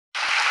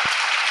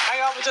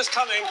up, we're just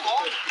coming.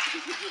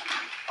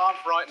 I'm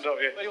frightened of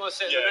you. Where do you want to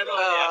sit in the middle?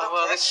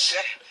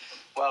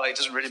 Well, it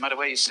doesn't really matter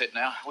where you sit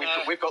now.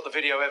 We've got the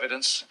video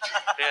evidence.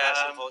 Yes,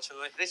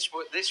 unfortunately. This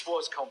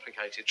was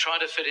complicated. Trying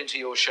to fit into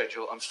your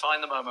schedule and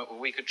find the moment where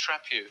we could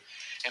trap you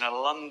in a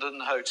London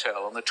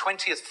hotel. On the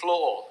 20th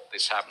floor,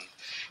 this happened.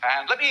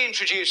 And let me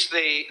introduce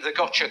the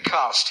Gotcha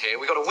cast here.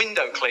 We've got a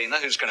window cleaner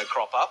who's going to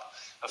crop up,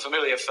 a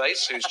familiar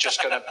face who's just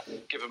going to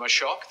give him a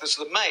shock. There's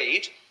the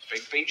maid,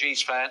 big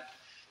BeeGees fan.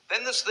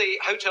 Then there's the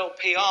hotel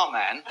PR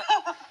man,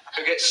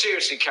 who gets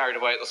seriously carried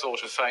away at the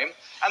thought of fame.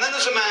 And then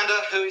there's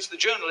Amanda, who is the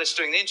journalist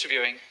doing the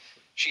interviewing.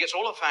 She gets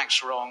all her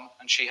facts wrong,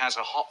 and she has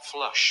a hot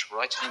flush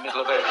right in the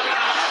middle of everything.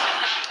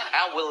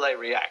 How will they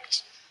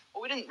react?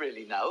 Well, we didn't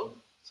really know.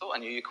 Thought I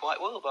knew you quite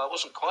well, but I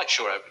wasn't quite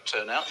sure how it would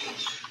turn out.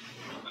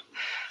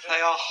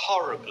 They are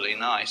horribly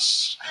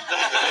nice. This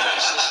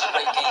is a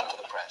great game for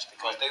the press,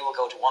 because they will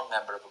go to one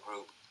member of a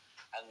group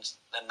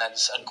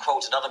and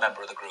quote another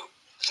member of the group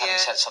as having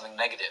said something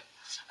negative.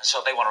 And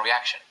so they want a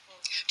reaction.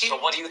 So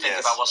what do you think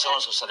about what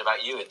so-and-so said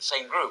about you in the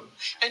same group?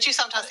 Don't you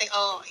sometimes think,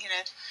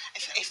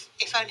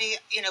 if only,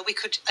 we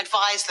could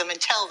advise them and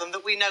tell them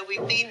that we know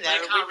we've been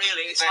there. They can't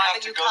really. They have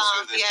to go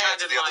through this to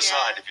get to the other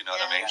side, if you know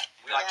what I mean.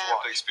 We like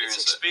to experience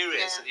it. It's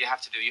experience that you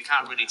have to do. You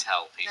can't really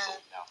tell people.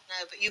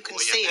 No, but you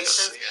can see it,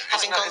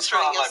 having gone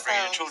through it yourself. It's like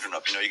bringing your yourself. children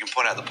up, you can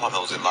point out the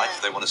potholes in life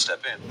if they want to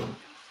step in.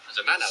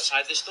 There's a man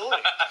outside this door.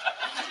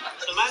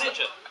 It's the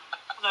manager.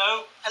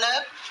 Hello.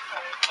 Hello?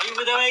 Are you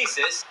with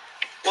Oasis?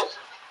 What?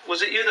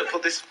 Was it you that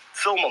put this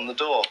film on the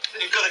door?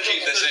 You've got to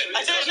keep this in.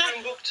 I don't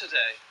know. Book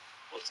today.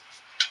 What's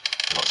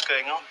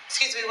going on?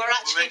 Excuse me, we're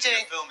actually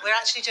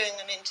doing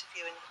an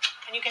interview.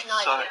 Can you get an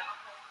idea? Sorry.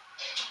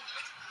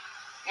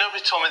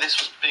 Nobody told me this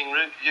was being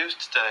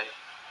used today.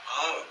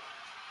 Oh.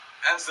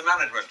 How's the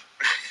management?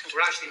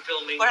 We're actually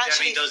filming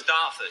Debbie Does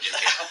Dartford.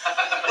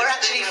 We're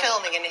actually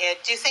filming in here.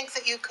 Do you think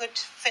that you could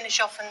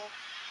finish off and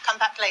come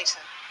back later?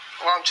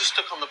 Well, I'm just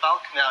stuck on the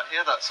balcony out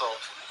here, that's all.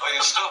 Oh,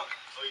 you're stuck?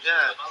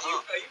 Yeah.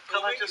 Can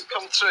I just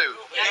come through?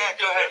 Yeah,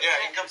 go ahead.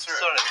 Yeah, you can come through.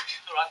 Sorry.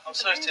 All right. I'm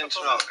sorry to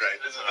interrupt. Oh, great.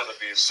 This is going to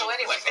be So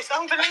anyway, it's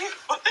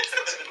unbelievable.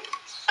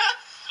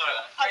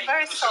 I'm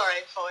very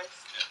sorry, boys.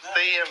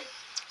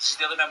 This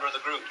is the other member of the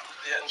group.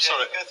 I'm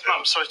sorry.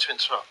 I'm sorry to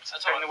interrupt. I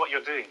don't know what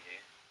you're doing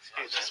here.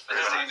 His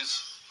name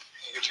is...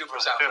 Your trooper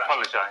is out. I do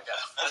apologise.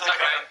 That's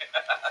okay.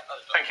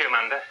 Thank you,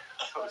 Amanda.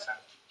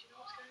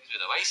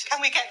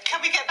 Can we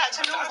get back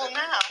to normal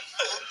now?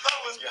 That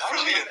was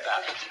brilliant,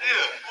 that.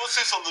 Yeah. What's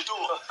this on the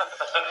door?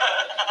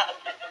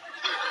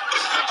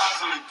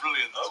 Absolutely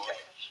brilliant, that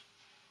one.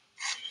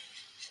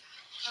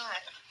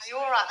 Right. Are you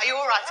all right? Are you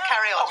all right to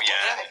carry on? Oh,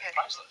 yeah. Okay.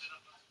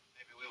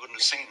 Maybe we wouldn't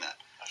have seen that.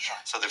 That's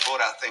right. So they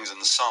brought out things in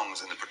the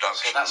songs, in the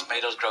production. So that's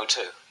made us grow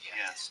too.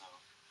 Yeah. So.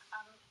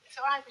 It's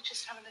all right. We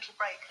just have a little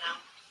break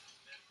now.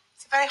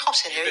 It's very hot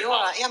in here. Are you all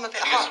right? Yeah, I'm a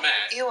bit hot.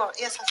 You all right?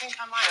 Yes, I think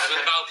I might.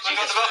 You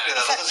got the balcony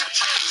there. It's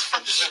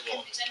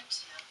empty now.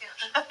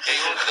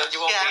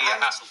 You won't be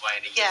hassled by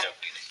any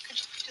Could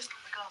you just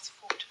get a glass of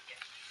water?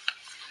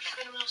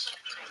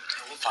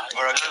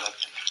 We're okay, love.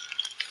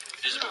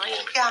 It is a bit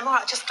warm. Yeah, I'm all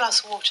right. Just a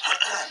glass of water.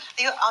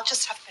 I'll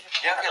just have a bit of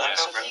it. Yeah,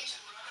 let's go for it.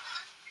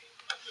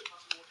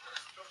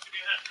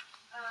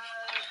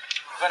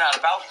 Going out the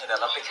balcony there,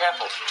 love. Be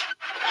careful.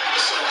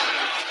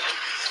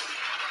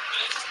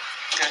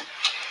 Okay.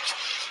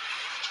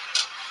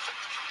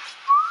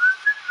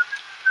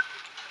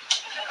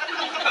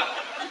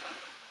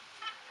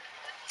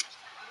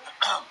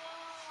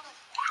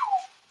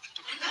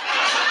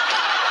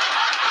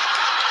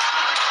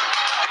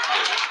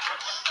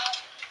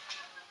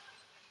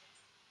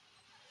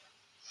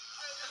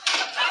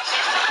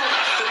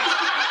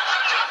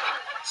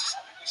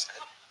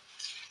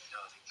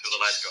 Feel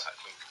the lights go high.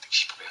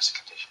 She probably has a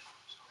condition.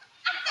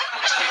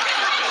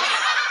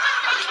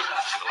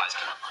 See the lights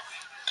come up.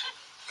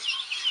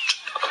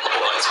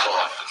 Lights go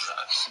off.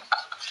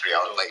 3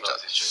 hours later.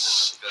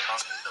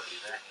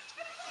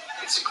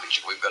 It's a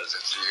creature we've got as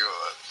a view.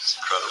 It's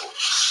incredible.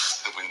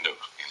 The window.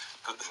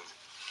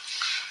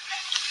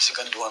 Is it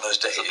going to be one of those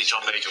days? Suddenly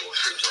John Major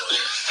walks through.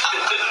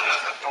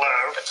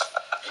 Hello.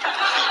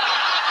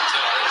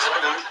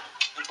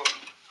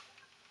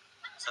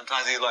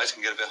 Sometimes these lights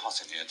can get a bit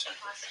hot in here too.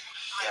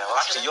 Yeah,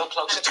 well, actually, you're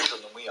closer to them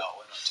than we are.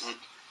 We're not. You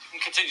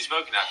can continue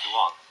smoking now if you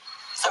want.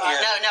 Sorry,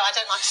 no, I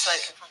don't like to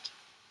smoke in front of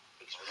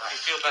If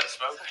you feel better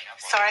smoking.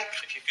 Sorry?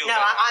 If you feel No,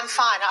 better. I'm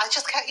fine. I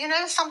just,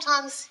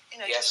 sometimes,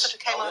 Yes. just sort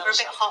of came over a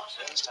bit hot.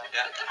 I understand.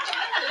 Yeah.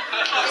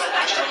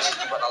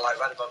 You've got a light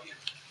right above you.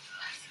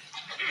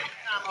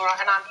 I'm all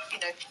right, and I'm, feel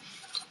a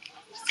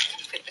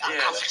bit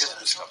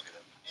uncomfortable.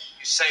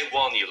 You say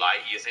one you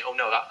like, you think, oh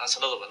no, that's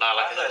another one. No,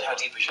 I like I heard another How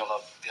one. Deep Is Your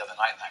Love the other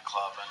night in that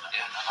club, and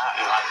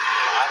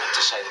I have to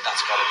say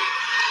that's got to be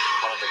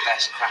one of the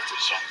best crafted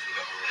songs we've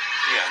ever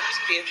written. Yeah. It's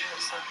beautiful.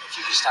 So. If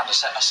you could stand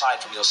aside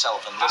from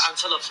yourself and listen.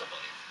 And to love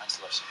somebody. And to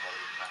love somebody.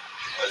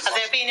 Have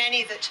there been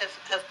any that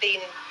have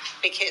been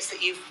big hits that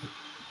you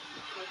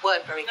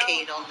weren't very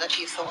keen on, that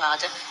you thought, I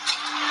don't...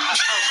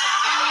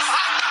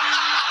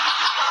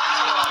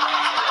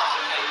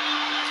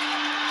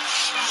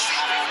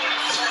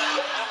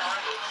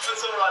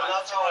 right,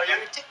 love. How are you?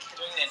 Ridiculous.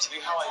 Doing an interview.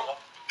 How are you,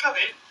 love? Come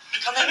in.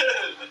 Come in.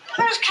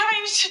 Who's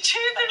coming to do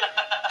the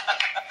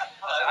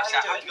How you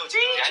doing?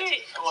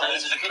 BeeGees? Come on,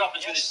 this is a good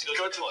opportunity to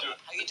go to the toilet.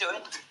 How you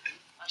doing?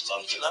 Nice to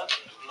meet you, love.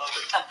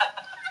 Lovely.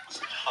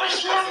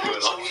 It's lovely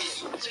to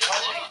meet you.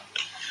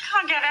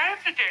 Can't get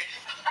over this.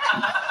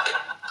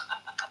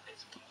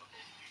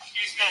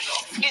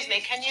 Excuse me,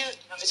 can you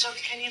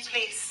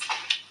please...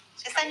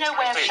 Is there no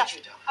way of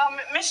shutting...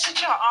 Mr.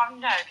 John,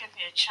 no, give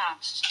me a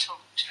chance to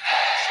talk to you.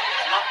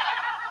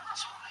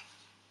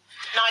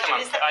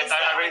 Nigel, is there... I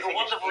really think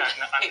wonderful.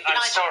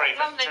 I'm sorry.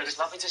 It's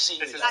lovely to see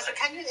you. Nigel,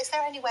 is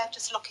there any way of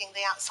just locking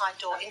the outside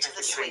door into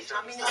the suite? I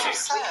mean, it's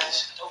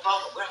absurd. No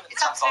problem. We're having the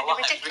It's time of our absolutely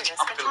lives. ridiculous.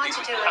 We're trying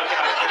to do it.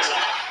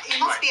 You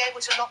must be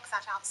able to lock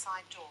that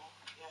outside door.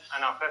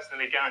 And I'll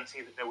personally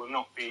guarantee that there will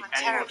not be I'm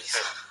any more terribly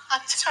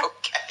disturbance.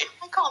 Okay.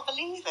 I can't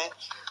believe it.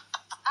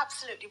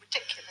 Absolutely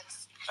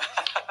ridiculous.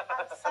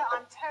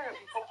 I'm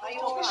terribly sorry. Are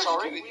you all right?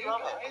 Sorry, we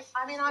love it.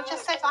 I mean, I've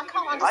just said I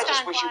can't understand. I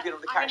just wish you'd been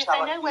on the couch if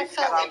they know we're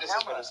filming,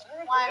 camera.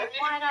 why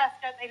on earth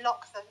don't they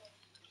lock the...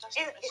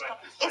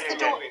 Is the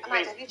door...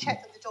 Amanda, have you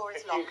checked that the door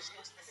is locked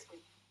into the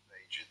suite?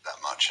 That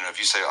much, you know, if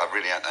you say I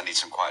need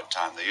some quiet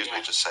time, they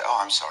usually just say, "Oh,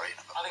 I'm sorry."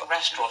 I think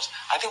restaurants.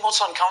 I think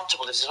what's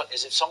uncomfortable is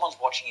if someone's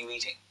watching you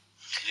eating.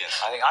 Yes.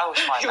 I always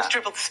find You've that.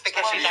 dribbled the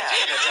spaghetti down.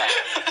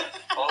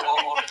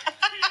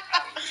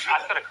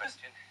 I've got a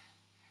question.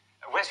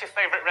 Where's your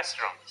favourite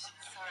restaurant?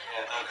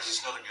 Yeah, no, because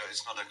it's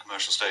not a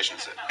commercial station,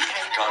 is it?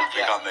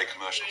 We can't make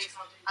commercials.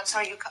 I'm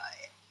sorry, you can't...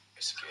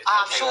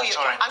 I'm sure you've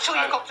got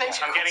plenty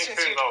of I'm getting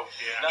questions. too involved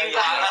here.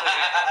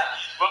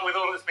 What with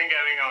all that's been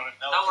going on?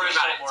 Don't worry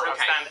about it. It's I'll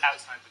okay. stand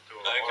outside the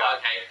door.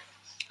 Okay.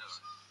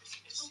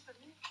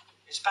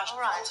 It's fast.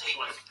 All right.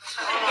 You want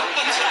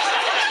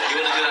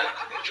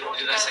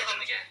to do that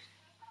section again?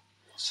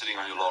 Sitting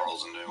on your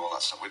laurels and doing all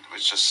that stuff,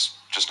 it's just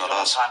not Don't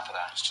have us. time for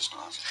that. It's just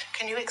not us.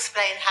 Can you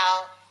explain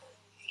how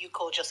you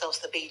called yourselves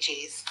the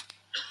BeeGees?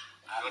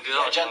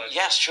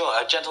 Yes, sure.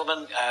 A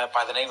gentleman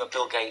by the name of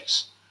Bill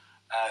Gates,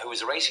 who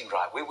was a racing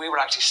driver. We were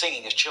actually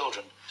singing as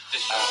children.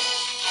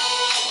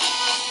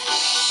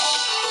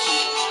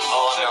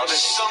 Oh no, there's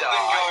something going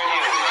on.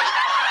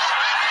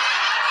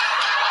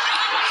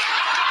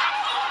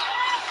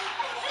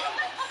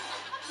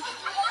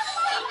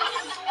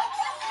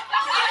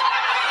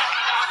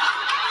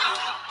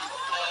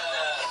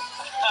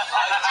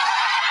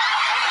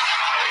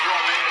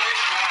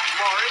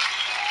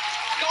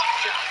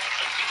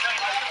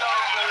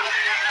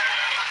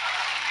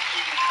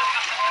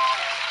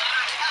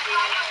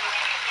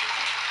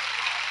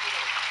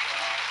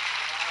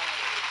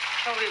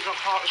 Somebody's got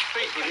part of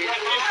speak with you. How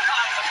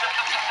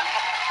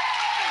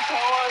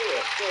are you?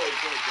 Good.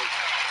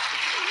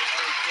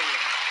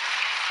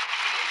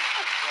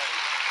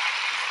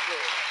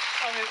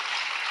 I mean,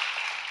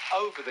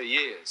 over the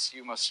years,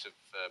 you must have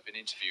been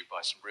interviewed by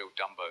some real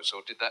dumbos,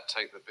 or did that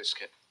take the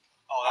biscuit?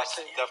 Oh, that's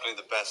definitely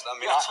the best. I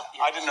mean,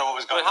 I didn't know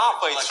what was going on.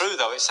 Halfway through,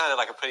 though, it sounded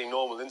like a pretty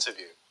normal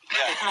interview. No,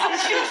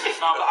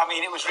 but I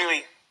mean, it was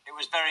very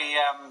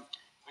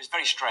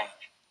strange.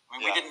 I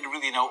mean, we didn't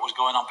really know what was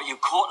going on, but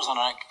you caught us on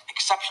an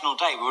exceptional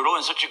day. We were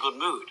all in such a good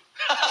mood.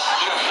 But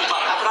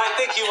I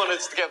think you wanted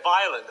to get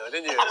violent, though,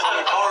 didn't you?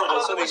 Something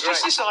horrible, Well, it something was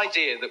just great. this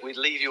idea that we'd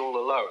leave you all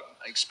alone,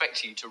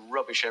 expecting you to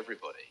rubbish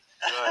everybody.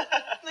 Right.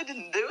 They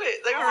didn't do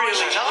it. They were We were in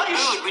really such a good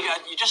nice. mood.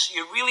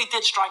 You really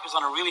did strike us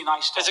on a really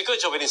nice day. It's a good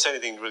job we didn't say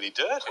anything really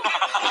dirty.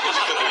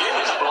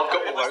 Well, I've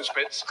got all those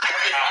bits.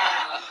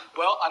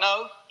 Well, I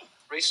know,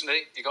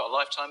 recently you got a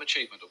Lifetime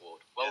Achievement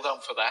Award. Well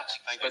done for that.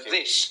 Thank But you.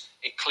 this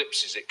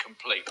eclipses it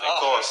completely. Of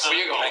course. So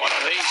you got one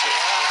of these.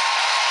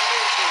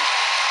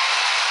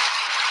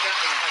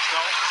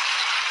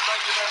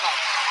 Thank you very much.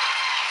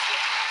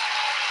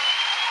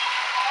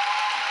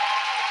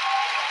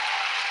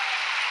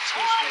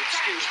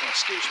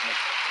 Excuse me.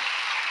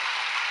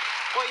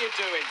 What are you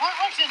doing?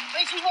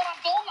 This is what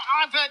I've done.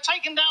 I've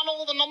taken down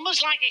all the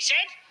numbers like he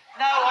said.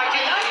 No, I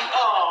didn't.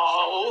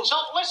 Oh. So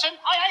listen,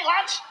 hey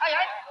lads, hey.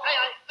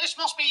 This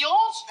must be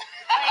yours.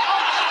 There you go.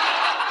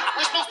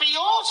 This must be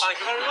yours. Thank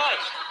you very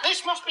much.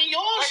 This must be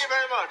yours. Thank you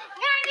very much.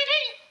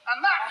 Raggedy.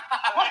 And that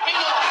must be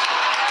yours.